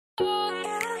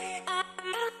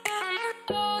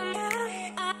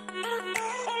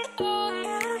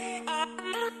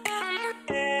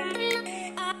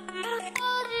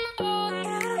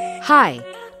Hi,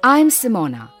 I'm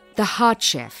Simona, the Heart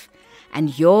Chef,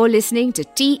 and you're listening to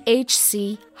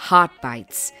THC Heart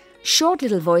Bites, short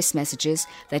little voice messages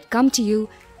that come to you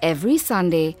every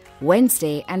Sunday,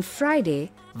 Wednesday, and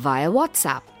Friday via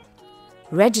WhatsApp.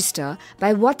 Register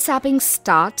by WhatsApping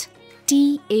START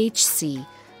THC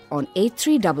on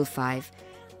 8355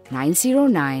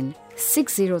 909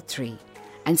 603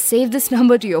 and save this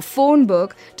number to your phone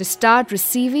book to start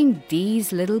receiving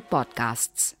these little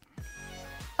podcasts.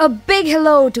 A big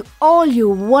hello to all you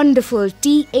wonderful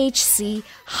THC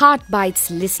Heart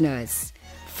Bites listeners.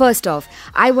 First off,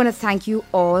 I want to thank you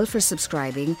all for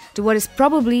subscribing to what is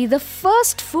probably the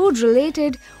first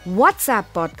food-related WhatsApp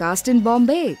podcast in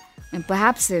Bombay and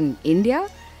perhaps in India.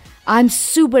 I'm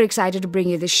super excited to bring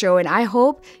you this show and I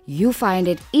hope you find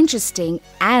it interesting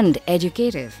and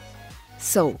educative.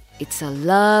 So, it's a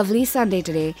lovely Sunday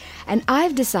today and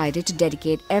I've decided to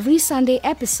dedicate every Sunday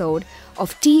episode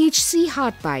of THC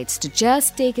Heart Bites to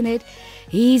just taking it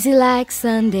easy like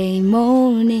Sunday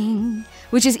morning,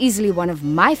 which is easily one of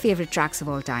my favorite tracks of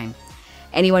all time.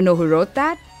 Anyone know who wrote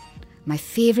that? My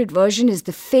favorite version is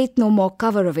the Faith No More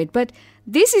cover of it, but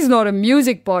this is not a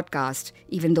music podcast,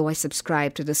 even though I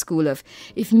subscribe to the school of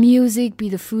if music be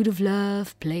the food of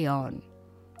love, play on.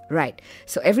 Right,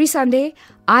 so every Sunday,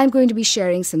 I'm going to be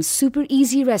sharing some super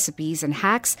easy recipes and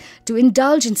hacks to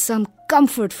indulge in some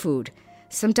comfort food.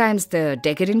 Sometimes the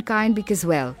decadent kind because,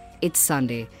 well, it's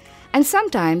Sunday. And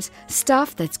sometimes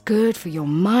stuff that's good for your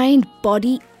mind,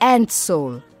 body, and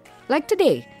soul. Like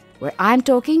today, where I'm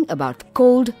talking about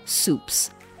cold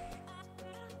soups.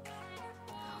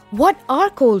 What are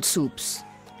cold soups?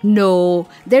 No,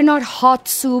 they're not hot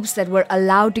soups that were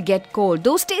allowed to get cold.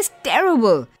 Those taste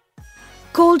terrible.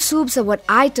 Cold soups are what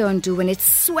I turn to when it's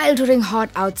sweltering hot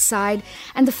outside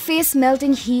and the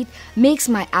face-melting heat makes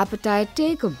my appetite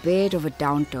take a bit of a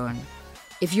downturn.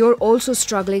 If you're also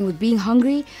struggling with being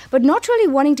hungry but not really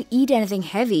wanting to eat anything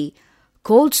heavy,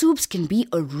 cold soups can be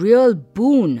a real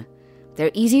boon.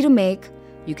 They're easy to make,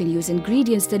 you can use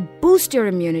ingredients that boost your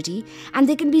immunity, and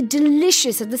they can be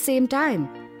delicious at the same time.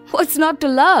 What's not to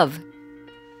love?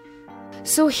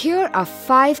 So here are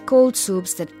 5 cold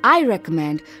soups that I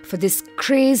recommend for this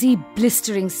crazy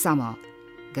blistering summer.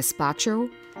 Gazpacho,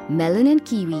 melon and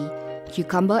kiwi,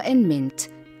 cucumber and mint,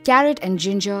 carrot and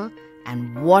ginger,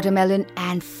 and watermelon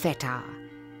and feta.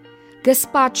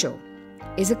 Gazpacho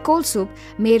is a cold soup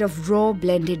made of raw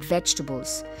blended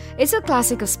vegetables. It's a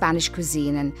classic of Spanish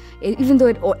cuisine, and even though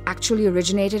it actually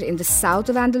originated in the south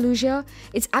of Andalusia,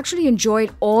 it's actually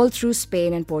enjoyed all through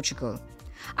Spain and Portugal.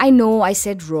 I know I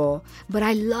said raw, but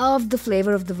I love the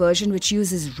flavor of the version which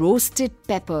uses roasted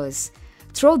peppers.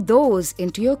 Throw those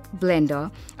into your blender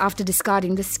after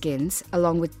discarding the skins,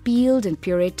 along with peeled and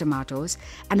pureed tomatoes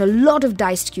and a lot of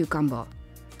diced cucumber.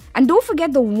 And don't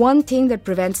forget the one thing that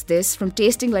prevents this from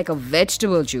tasting like a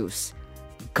vegetable juice: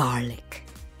 garlic.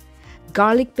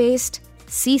 Garlic paste,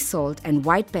 sea salt and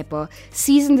white pepper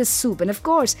season the soup, and of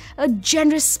course, a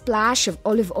generous splash of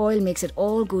olive oil makes it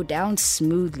all go down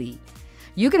smoothly.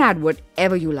 You can add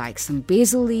whatever you like, some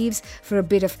basil leaves for a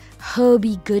bit of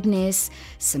herby goodness,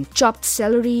 some chopped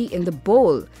celery in the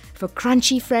bowl for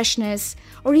crunchy freshness,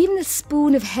 or even a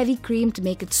spoon of heavy cream to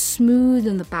make it smooth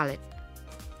on the palate.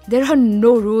 There are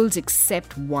no rules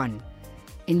except one: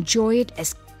 enjoy it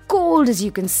as cold as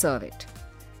you can serve it.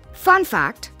 Fun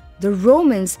fact, the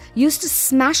Romans used to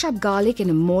smash up garlic in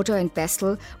a mortar and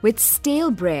pestle with stale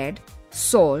bread,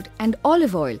 salt and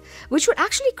olive oil, which would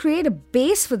actually create a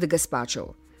base for the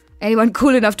gazpacho. Anyone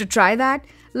cool enough to try that?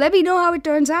 Let me know how it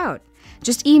turns out.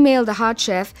 Just email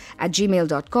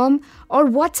theheartchef@gmail.com or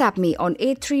WhatsApp me on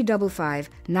 8355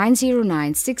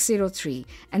 909 603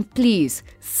 and please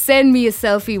send me a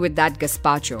selfie with that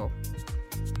gazpacho.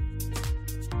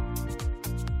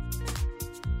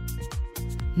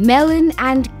 Melon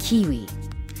and kiwi.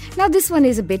 Now this one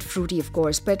is a bit fruity of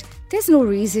course, but there's no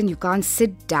reason you can't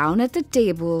sit down at the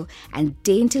table and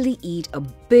daintily eat a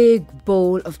big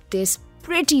bowl of this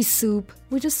pretty soup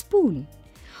with a spoon.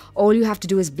 All you have to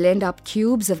do is blend up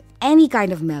cubes of any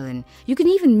kind of melon. You can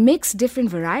even mix different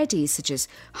varieties such as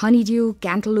honeydew,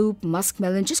 cantaloupe,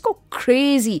 muskmelon. Just go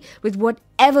crazy with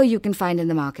whatever you can find in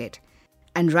the market.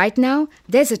 And right now,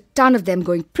 there's a ton of them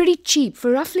going pretty cheap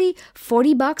for roughly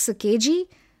 $40 a kg.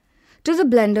 To the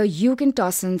blender, you can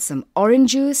toss in some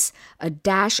orange juice, a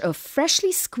dash of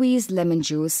freshly squeezed lemon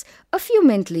juice, a few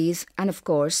mint leaves, and of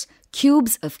course,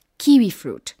 cubes of kiwi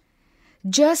fruit.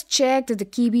 Just check that the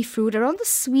kiwi fruit are on the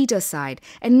sweeter side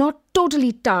and not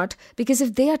totally tart, because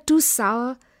if they are too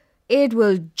sour, it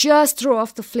will just throw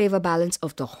off the flavor balance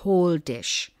of the whole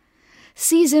dish.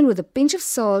 Season with a pinch of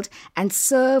salt and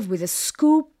serve with a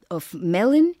scoop of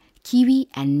melon, kiwi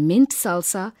and mint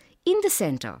salsa in the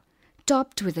center,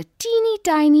 topped with a teeny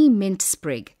tiny mint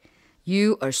sprig.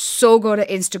 You are so going to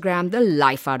Instagram the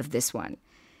life out of this one.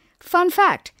 Fun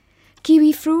fact,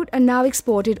 kiwi fruit are now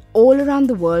exported all around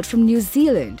the world from New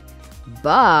Zealand,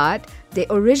 but they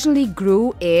originally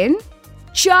grew in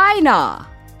China.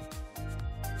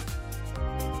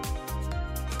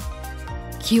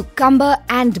 Cucumber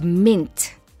and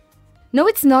mint. No,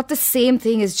 it's not the same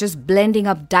thing as just blending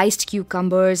up diced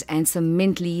cucumbers and some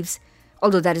mint leaves,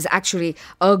 although that is actually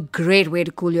a great way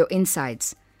to cool your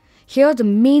insides. Here, the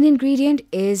main ingredient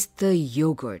is the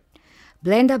yogurt.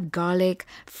 Blend up garlic,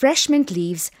 fresh mint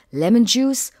leaves, lemon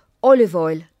juice, olive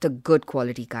oil, the good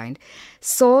quality kind,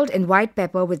 salt and white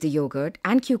pepper with the yogurt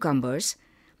and cucumbers.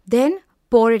 Then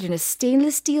pour it in a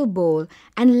stainless steel bowl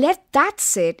and let that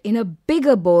sit in a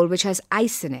bigger bowl which has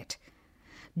ice in it.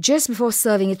 Just before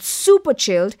serving it super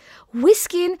chilled,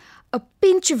 whisk in a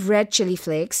pinch of red chili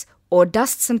flakes or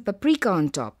dust some paprika on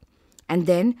top. And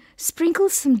then sprinkle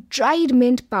some dried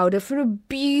mint powder for a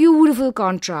beautiful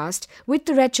contrast with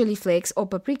the red chili flakes or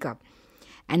paprika.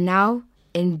 And now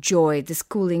enjoy this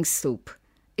cooling soup.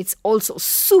 It's also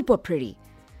super pretty.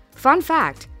 Fun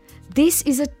fact, this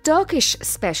is a Turkish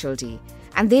specialty.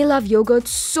 And they love yogurt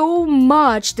so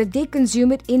much that they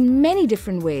consume it in many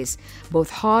different ways, both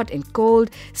hot and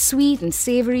cold, sweet and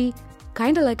savory,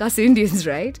 kind of like us Indians,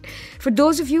 right? For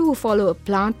those of you who follow a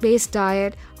plant-based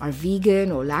diet, are vegan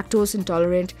or lactose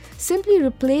intolerant, simply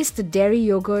replace the dairy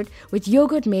yogurt with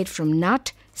yogurt made from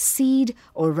nut, seed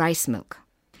or rice milk.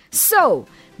 So,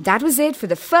 that was it for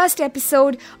the first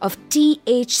episode of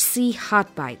THC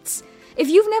Heart Bites. If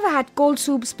you've never had cold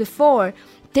soups before,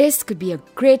 this could be a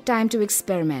great time to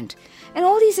experiment. And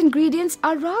all these ingredients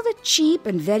are rather cheap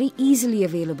and very easily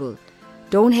available.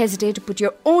 Don't hesitate to put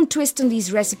your own twist on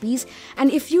these recipes. And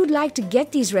if you'd like to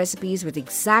get these recipes with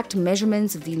exact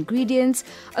measurements of the ingredients,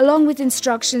 along with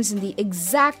instructions in the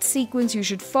exact sequence you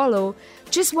should follow,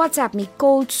 just WhatsApp me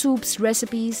cold soups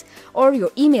recipes or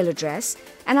your email address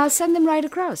and I'll send them right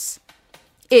across.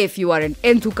 If you are an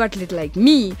enthu cutlet like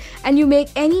me and you make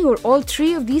any or all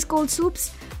three of these cold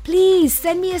soups, please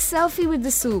send me a selfie with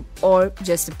the soup or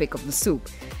just a pic of the soup.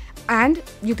 And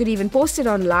you could even post it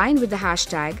online with the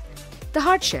hashtag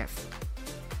 #TheHeartChef.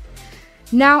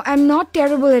 Now, I'm not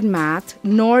terrible at math,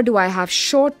 nor do I have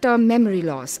short-term memory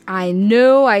loss. I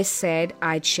know I said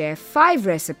I'd share 5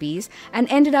 recipes and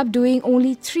ended up doing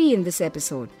only 3 in this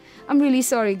episode. I'm really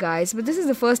sorry, guys, but this is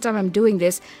the first time I'm doing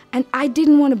this, and I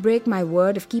didn't want to break my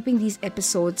word of keeping these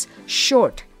episodes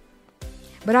short.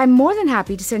 But I'm more than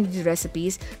happy to send you the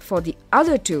recipes for the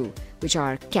other 2, which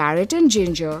are carrot and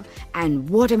ginger and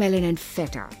watermelon and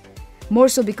feta. More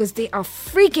so because they are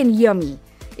freaking yummy.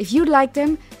 If you'd like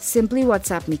them, simply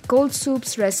WhatsApp me cold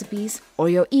soups recipes or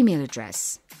your email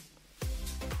address.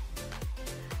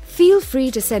 Feel free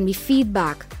to send me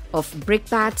feedback of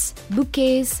brickbats,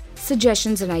 bouquets,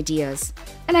 suggestions and ideas.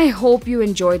 And I hope you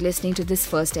enjoyed listening to this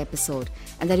first episode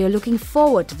and that you're looking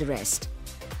forward to the rest.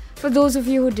 For those of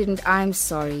you who didn't, I'm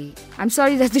sorry. I'm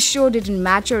sorry that the show didn't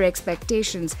match your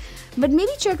expectations, but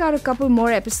maybe check out a couple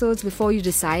more episodes before you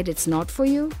decide it's not for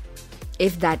you.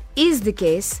 If that is the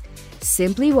case,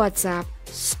 simply WhatsApp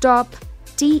stop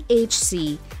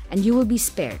THC and you will be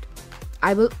spared.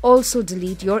 I will also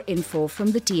delete your info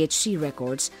from the THC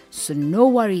records, so no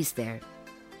worries there.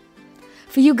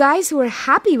 For you guys who are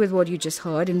happy with what you just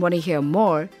heard and want to hear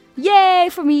more, yay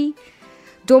for me!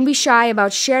 Don't be shy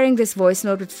about sharing this voice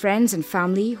note with friends and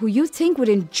family who you think would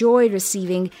enjoy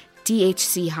receiving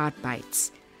THC Heart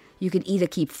Bites. You can either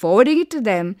keep forwarding it to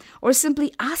them or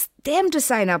simply ask them to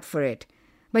sign up for it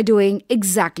by doing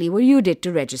exactly what you did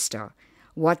to register.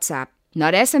 WhatsApp,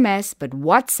 not SMS, but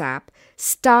WhatsApp,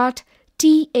 start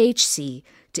THC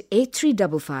to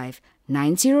 8355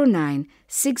 909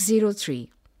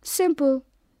 603. Simple.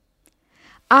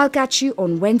 I'll catch you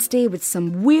on Wednesday with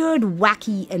some weird,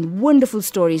 wacky, and wonderful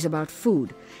stories about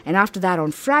food. And after that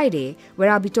on Friday, where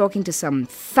I'll be talking to some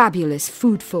fabulous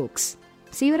food folks.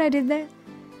 See what I did there?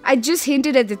 I just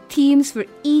hinted at the themes for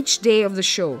each day of the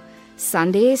show.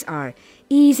 Sundays are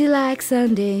easy like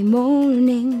Sunday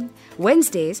morning.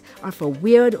 Wednesdays are for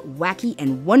weird, wacky,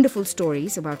 and wonderful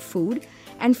stories about food.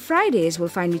 And Fridays will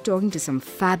find me talking to some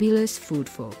fabulous food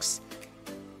folks.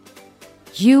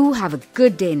 You have a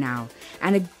good day now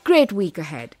and a great week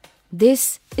ahead.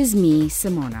 This is me,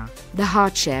 Simona, the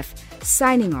Heart Chef,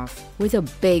 signing off with a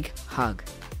big hug.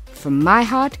 From my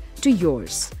heart to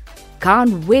yours.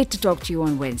 Can't wait to talk to you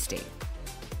on Wednesday.